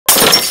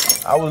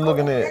I was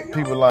looking at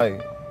people like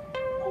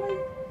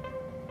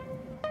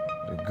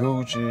the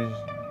Gucci's,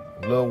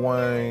 Lil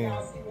Wayne,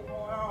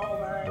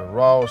 the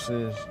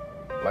Rosses,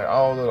 like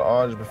all the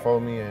artists before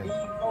me, and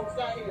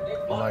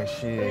I'm like,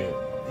 shit,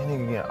 these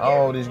niggas getting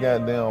all this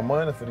goddamn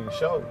money for these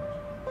shows.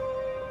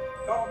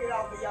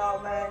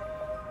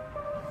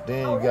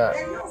 Then you got,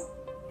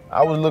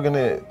 I was looking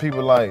at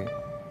people like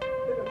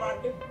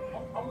the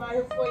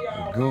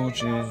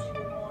Gucci's,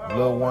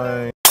 Lil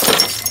Wayne.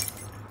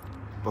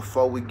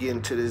 Before we get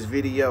into this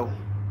video,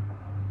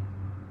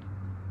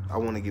 I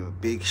want to give a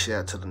big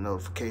shout to the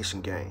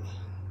notification gang.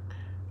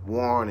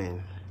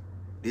 Warning,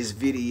 this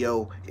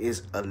video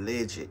is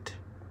alleged.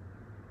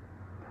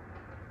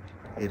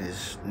 It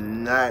is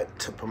not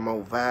to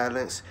promote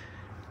violence.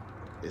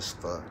 It's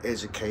for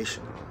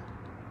educational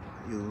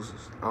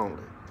users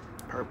only,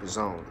 purpose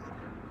only.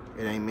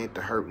 It ain't meant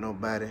to hurt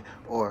nobody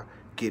or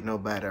get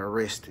nobody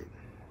arrested.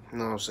 You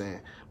know what I'm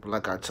saying? But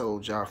like I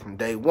told y'all from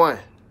day one,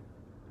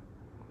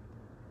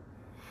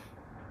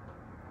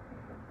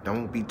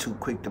 don't be too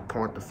quick to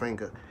point the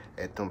finger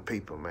at them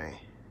people, man.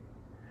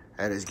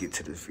 Let's get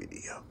to this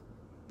video.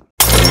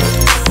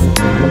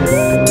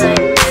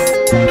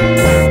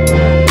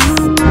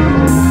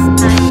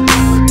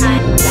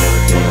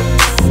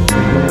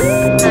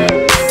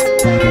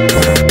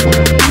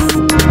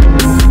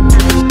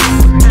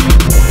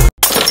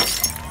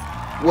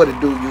 What it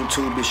do,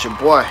 YouTube? It's your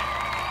boy,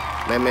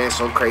 that man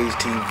So Crazy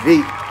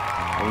TV,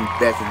 and we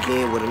back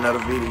again with another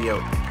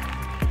video.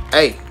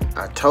 Hey,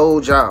 I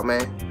told y'all,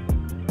 man,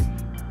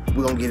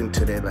 we're gonna get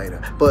into that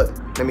later. But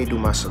let me do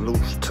my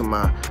salutes to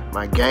my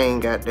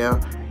gang out there.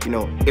 You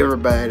know,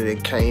 everybody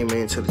that came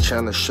into the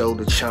channel, showed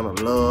the channel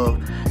love.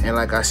 And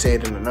like I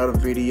said in another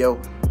video,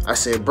 I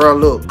said, bro,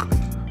 look,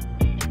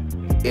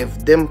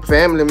 if them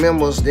family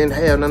members didn't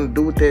have nothing to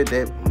do with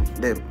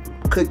that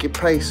cookie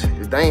paste,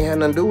 if they ain't had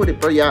nothing to do with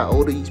it, bro, y'all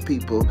owe these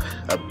people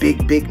a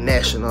big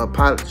national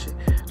apology.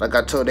 Like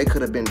I told, they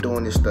could have been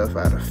doing this stuff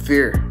out of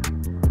fear.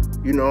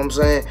 You know what I'm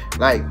saying?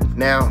 Like,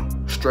 now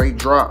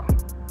Straightdropp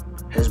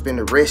has been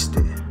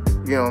arrested,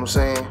 you know what I'm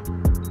saying,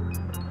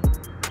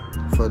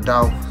 for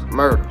Dolph's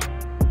murder.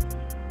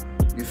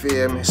 You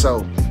feel me?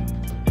 So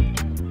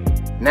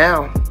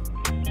now,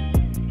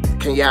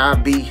 can y'all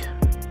be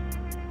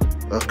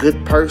a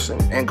good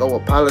person and go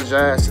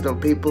apologize to them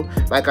people?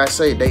 Like I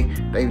say,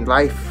 they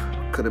life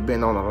could have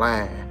been on the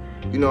line.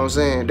 You know what I'm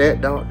saying?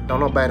 That don't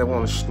nobody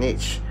want to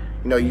snitch.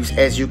 You know,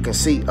 as you can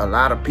see, a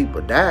lot of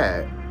people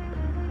died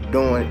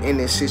in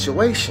this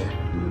situation.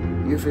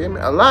 You feel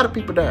me? A lot of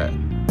people died.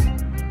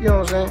 You know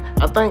what I'm saying?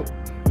 I think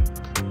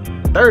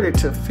 30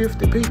 to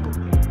 50 people.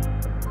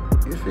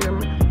 You feel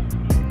me?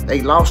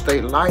 They lost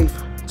their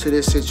life to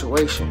this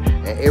situation,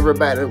 and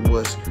everybody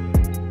was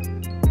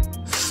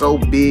so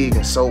big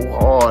and so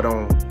hard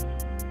on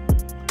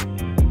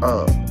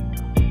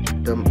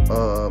the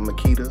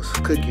Makita's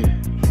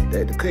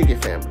the Cookie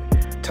family,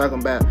 talking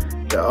about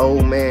the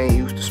old man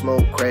used to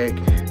smoke crack,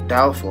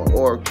 Dolph or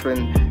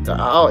orphan,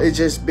 it's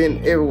just been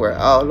everywhere,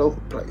 all over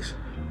the place.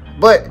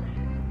 But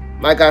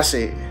like I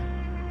said,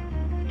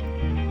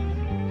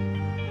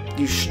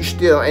 you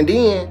still, and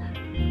then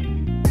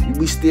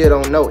we still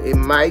don't know. It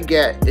might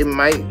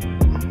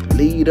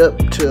lead up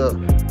to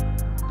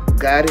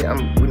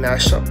we're not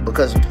sure,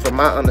 because from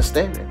my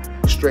understanding,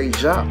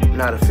 Straightdropp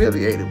not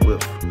affiliated with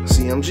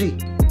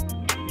CMG.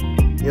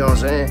 You know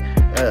what I'm saying?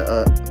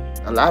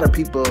 A lot of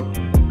people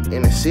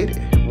in the city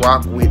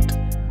rock with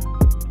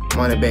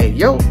Moneybagg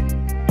Yo,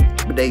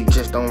 but they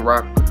just don't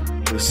rock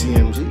with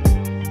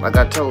CMG. Like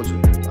I told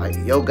you, like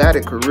Yo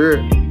Gotti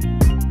career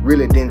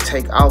really didn't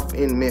take off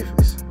in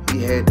Memphis.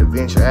 He had to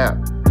venture out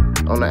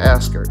on the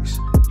outskirts.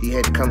 He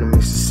had to come to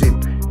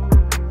Mississippi,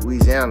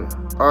 Louisiana,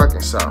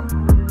 Arkansas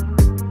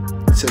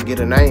to get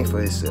a name for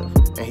himself.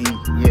 And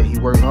he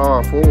worked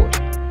hard for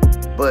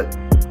it. But,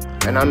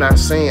 and I'm not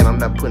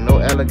putting no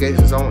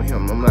allegations on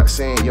him. I'm not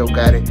saying Yo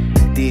Gotti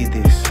did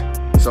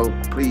this. So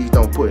please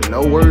don't put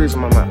no words in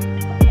my mouth.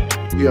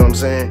 You know what I'm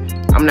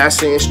saying? I'm not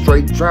saying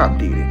Straightdropp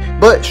did it,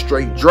 but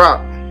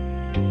Straightdropp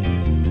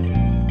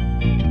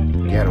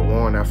got a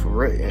warrant out for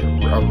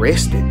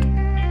arrested.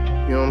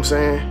 You know what I'm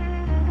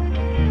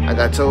saying? Like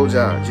I told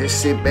y'all, just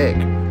sit back,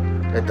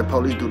 let the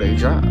police do their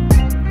job.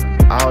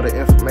 All the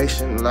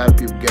information a lot of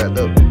people got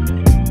up,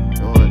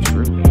 knowing the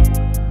truth.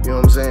 You know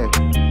what I'm saying?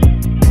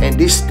 And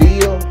this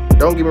still,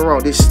 don't get me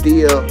wrong, this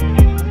still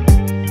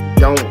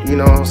don't, you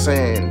know what I'm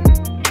saying,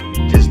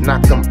 just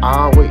knock them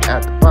all the way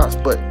out the box.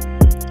 But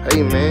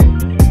hey man,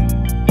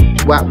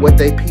 what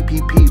they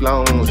PPP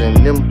loans and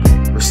them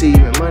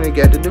receiving money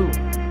got to do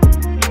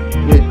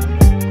with,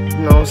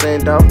 you know what I'm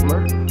saying, Dolph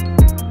murder?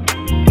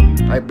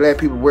 Like, black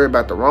people worry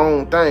about the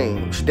wrong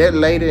thing. That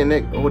lady and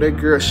that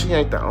girl, she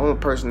ain't the only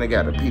person that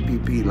got a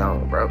PPP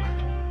loan, bro.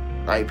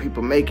 Like,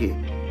 people make it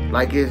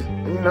like it's,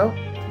 you know,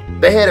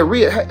 they had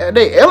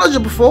they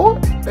eligible for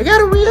it. They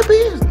got a real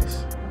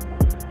business.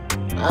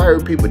 I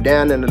heard people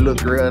down in the little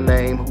girl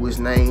name who is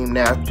named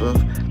after,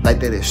 like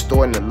that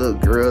extorting the little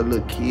girl,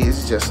 little kids.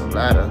 It's just a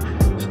lot of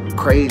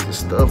crazy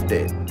stuff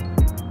that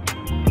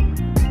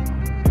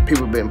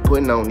people been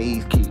putting on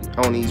these kids,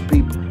 on these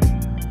people.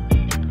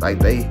 Like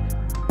they,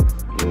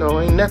 you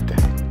know, ain't nothing.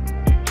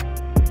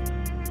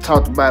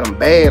 Talked about them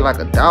bad like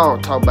a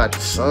dog. Talk about the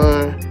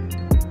son.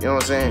 You know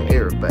what I'm saying?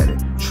 Everybody.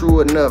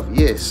 True enough,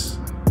 yes.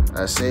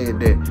 I said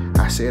that.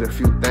 I said a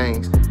few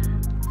things.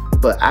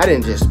 But I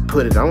didn't just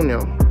put it on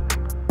them.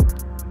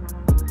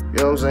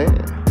 You know what I'm saying?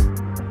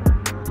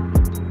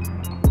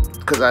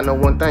 Because I know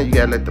one thing, you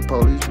gotta let the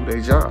police do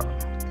their job.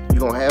 You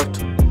gonna have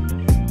to.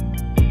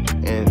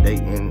 And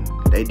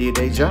they did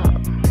their job.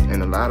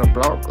 And a lot of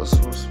bloggers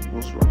was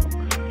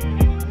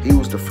wrong. He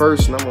was the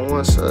first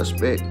 #1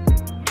 suspect.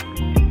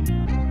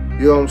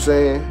 You know what I'm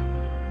saying?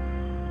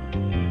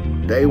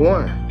 Day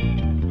one.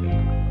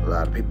 A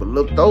lot of people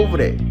looked over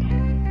that.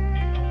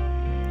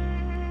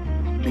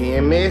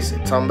 Being messy.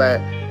 Talking about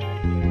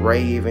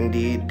Raven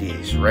did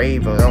this.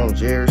 Raven on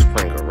Jerry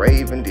Springer.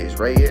 Raven this.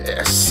 Raven.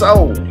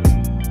 So.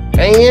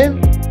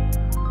 And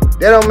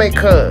that don't make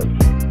her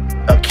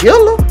a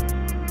killer.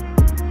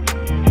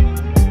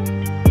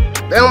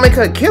 That don't make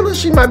her a killer.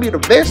 She might be the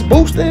best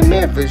booster in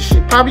Memphis. She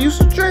probably used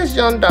to dress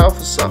Young Dolph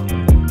for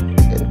something.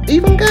 And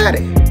even got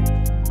it. You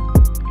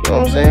know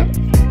what I'm saying?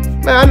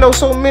 Man, I know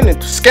so many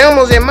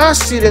scammers in my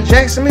city,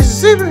 Jackson,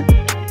 Mississippi.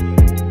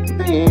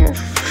 Man.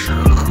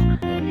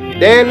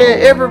 Damn near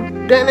every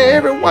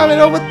woman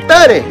over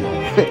 30.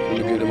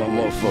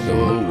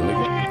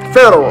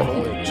 Federal.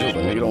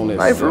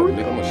 Like for real.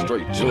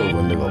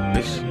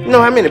 You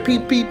know how many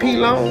PPP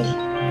loans?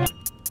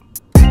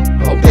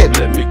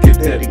 Let me get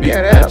that beat.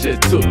 I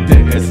just took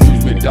that.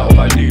 Excuse me, dog.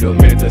 I need a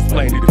man to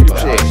explain it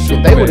to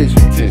me. They would've.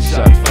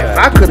 If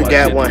I could've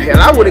got one, hell,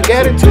 I would've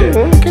got it too.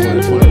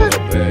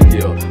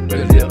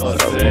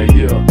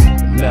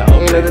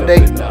 End of the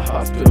day,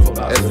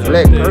 as a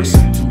black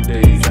person, 2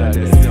 days out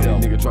of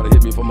nigga try to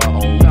hit me for my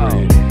own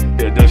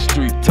bread. The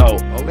street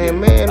talk.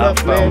 Man,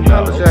 up, man.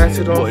 Apologize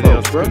to them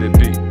folks, bro.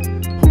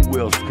 Who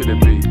else could it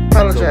be?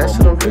 Apologize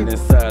to them people.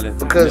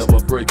 Because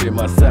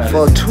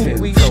for 2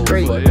 weeks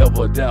straight,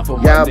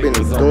 y'all been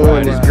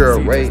doing this girl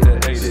rape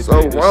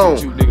so wrong.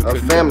 Her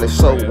family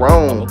so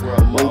wrong.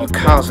 When you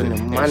causing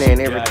them money and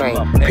everything,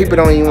 people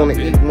don't even want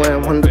to eat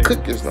one of the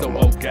cookies no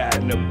more.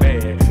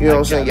 You know what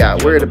I'm saying? Y'all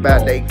worried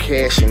about they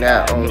cashing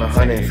out on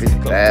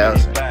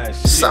 150,000.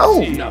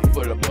 So,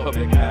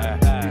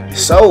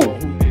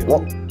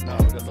 what?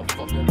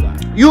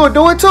 You will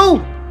do it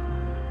too.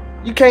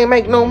 You can't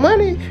make no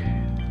money.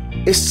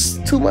 It's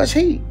too much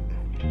heat.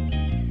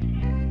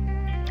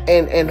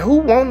 And who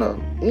wanna,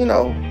 you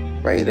know,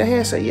 raise their hand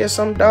and say, yes,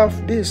 I'm Dolph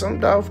this, I'm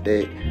Dolph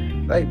that.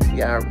 Like,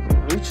 y'all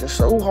reaching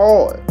so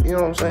hard. You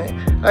know what I'm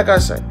saying? Like I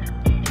say,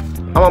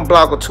 I'm a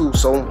blogger too,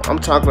 so I'm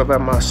talking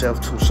about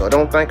myself too. So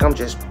don't think I'm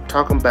just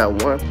talking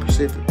about one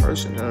specific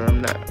person, and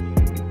I'm not.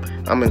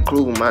 I'm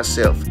including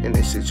myself in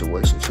this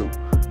situation too.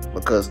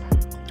 Because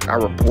I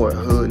report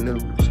hood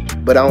news.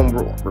 But I don't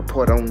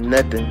report on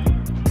nothing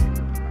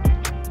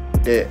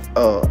that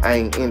I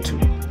ain't into,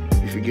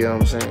 if you get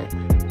what I'm saying.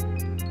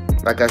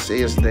 Like I said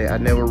yesterday, I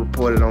never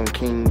reported on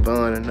King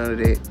Von and none of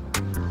that,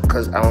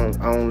 cause I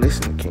don't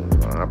listen to King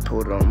Von. I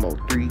reported on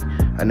Mo3.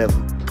 I never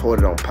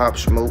reported on Pop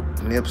Smoke,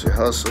 Nipsey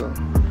Hussle,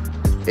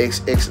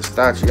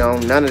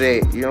 Extension, none of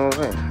that. You know what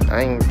I'm saying?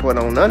 I ain't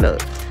reporting on none of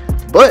it.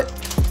 But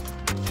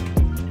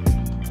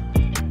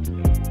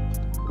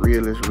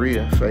real is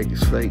real, fake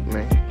is fake,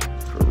 man.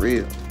 For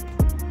real.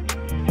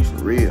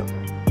 For real.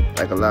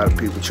 Like a lot of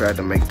people tried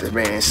to make the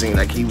man seem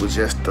like he was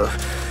just the.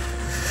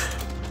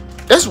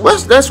 That's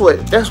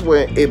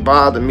what it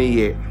bothered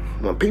me at,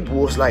 when people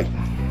was like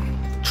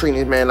treating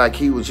this man like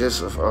he was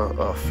just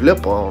a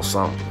flipper or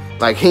something.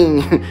 Like he,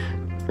 you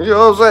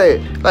know what I'm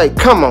saying? Like,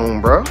 come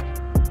on, bro.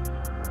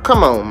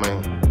 Come on,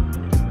 man.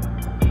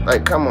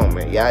 Like, come on,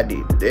 man. Y'all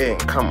did that.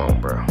 Come on,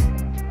 bro.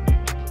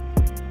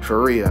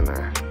 For real,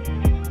 now.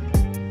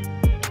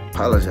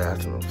 Apologize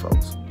to them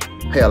folks.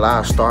 Hell,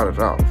 I started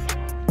off.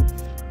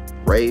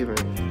 Raven,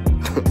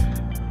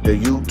 the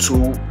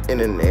YouTube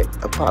internet,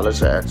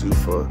 apologize to you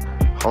for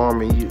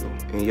harming you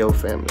and your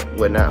family.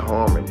 Well, not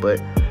harming,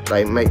 but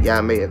like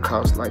y'all may have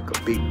caused like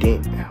a big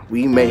dent.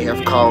 We may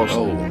have caused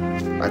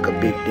like a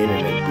big dent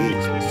in their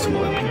business to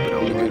what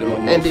people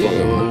don't know. And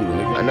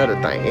then another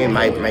thing, it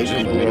might make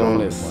people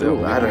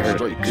I done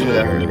heard it good,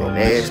 I heard it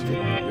nasty.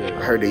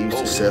 I heard they used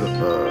to set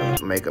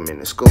up, make them in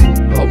the school.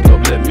 Hold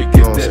up, let me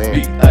get that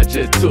beat. I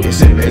just took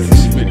that.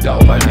 Excuse me,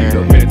 dog. I need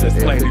a man to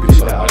explain it to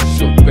me. I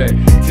shook back.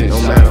 No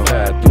matter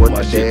what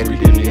the daddy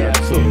did, I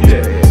took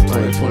that.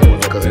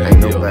 Because ain't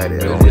nobody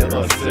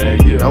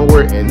else. Don't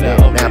worry, and then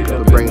now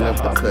people bringing up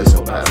the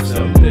cousin pops.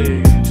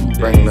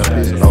 Bringing up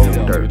his old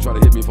dirt. You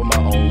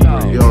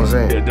know what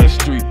I'm saying?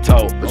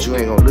 But you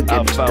ain't gonna look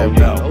at the stuff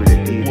that really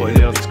did. What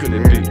else could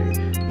it be?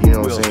 You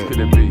know what I'm saying?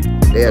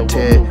 They'll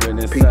tell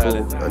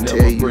people,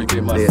 tell you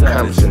they're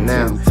accomplishing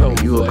now, and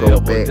you will go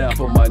back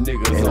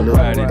and look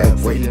at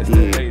what he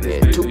did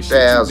in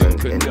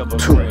 2002. And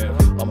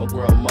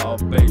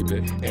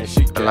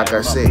like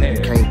I said,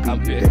 you can't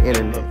beat the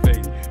internet.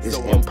 It's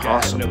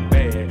impossible.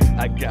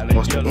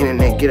 Once the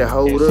internet get a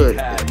hold of it,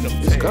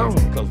 it's gone.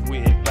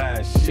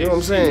 You know what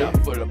I'm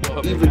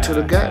saying? Even to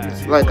the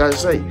guys, like I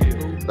say,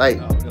 like,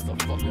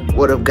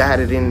 what if God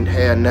didn't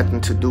have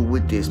nothing to do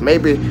with this?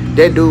 Maybe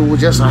that dude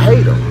was just a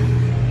hater.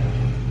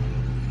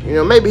 You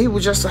know, maybe he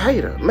was just a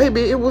hater.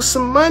 Maybe it was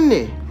some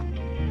money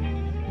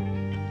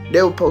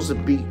they were supposed to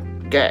be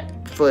got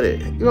for that.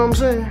 You know what I'm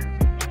saying?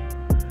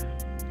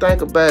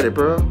 Think about it,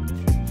 bro.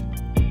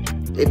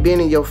 It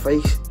been in your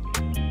face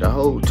the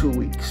whole 2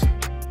 weeks.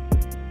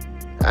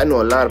 I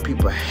know a lot of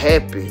people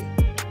happy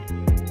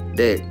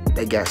that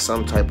they got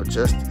some type of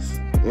justice.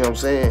 You know what I'm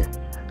saying?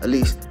 At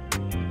least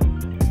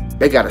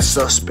they got a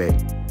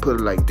suspect, put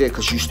it like that,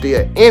 because you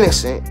still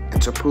innocent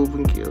until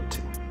proven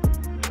guilty.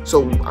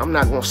 So I'm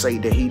not gonna say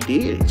that he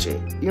did it yet.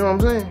 You know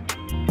what I'm saying?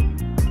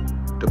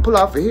 To pull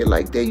off a hit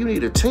like that, you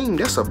need a team.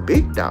 That's a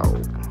big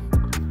dog.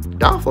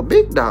 Dolph a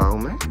big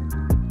dog, man.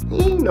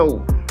 He ain't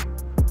no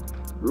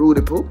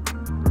Rudy Poo.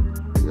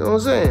 You know what I'm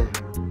saying?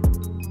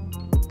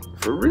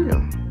 For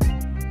real.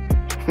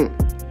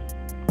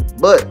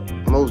 But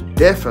most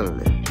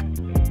definitely,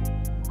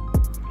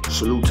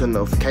 salute to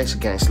Notification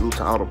Gang. Salute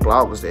to all the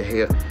bloggers that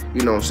held,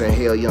 you know what I'm saying,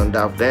 held Young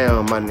Dolph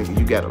down. My nigga,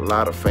 you got a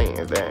lot of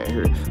fans down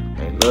here.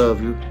 They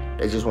love you.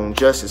 They just want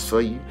justice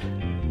for you.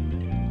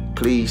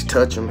 Please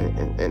touch them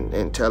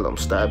and tell them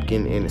stop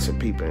getting innocent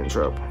people in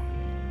trouble.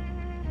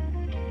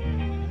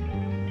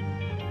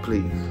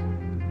 Please.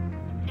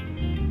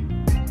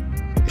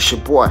 It's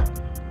your boy,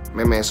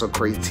 my man So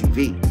Crazy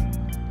TV.